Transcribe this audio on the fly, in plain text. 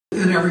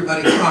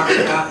everybody talks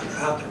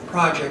about their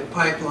project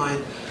pipeline.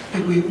 I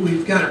think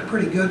we've got a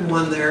pretty good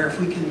one there. If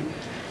we can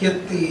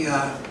get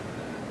the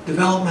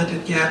development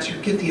it gets or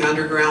get the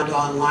underground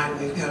online,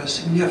 we've got a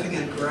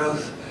significant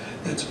growth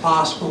that's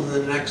possible in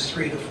the next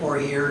 3 to 4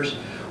 years.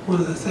 One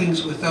of the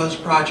things with those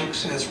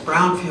projects as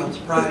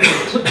brownfields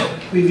projects,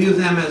 we view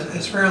them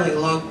as fairly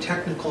low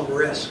technical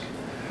risk,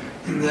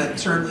 in that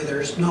certainly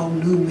there's no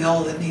new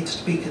mill that needs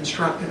to be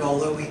constructed,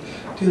 although we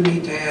do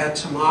need to add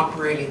some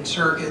operating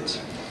circuits.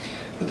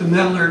 But the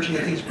metallurgy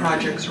of these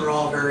projects are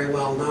all very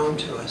well known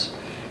to us.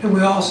 And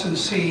we also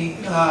see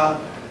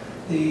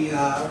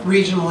the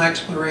regional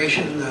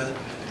exploration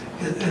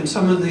and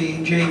some of the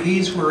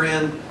JVs we're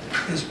in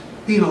as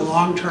being a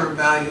long-term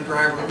value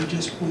driver.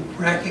 We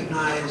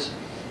recognize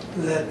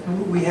that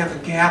we have a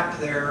gap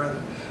there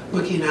of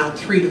looking out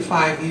 3 to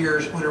 5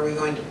 years. When are we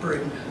going to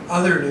bring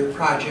other new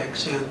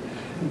projects in?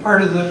 And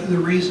part of the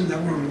reason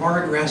that we're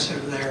more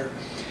aggressive there,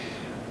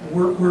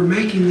 we're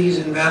making these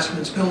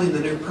investments, building the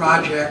new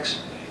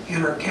projects,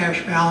 and our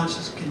cash balance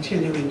is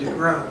continuing to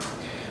grow.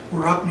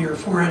 We're up near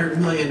 $400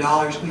 million.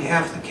 We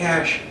have the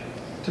cash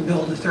to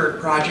build a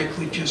third project.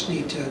 We just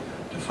need to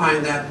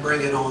find that and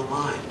bring it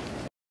online.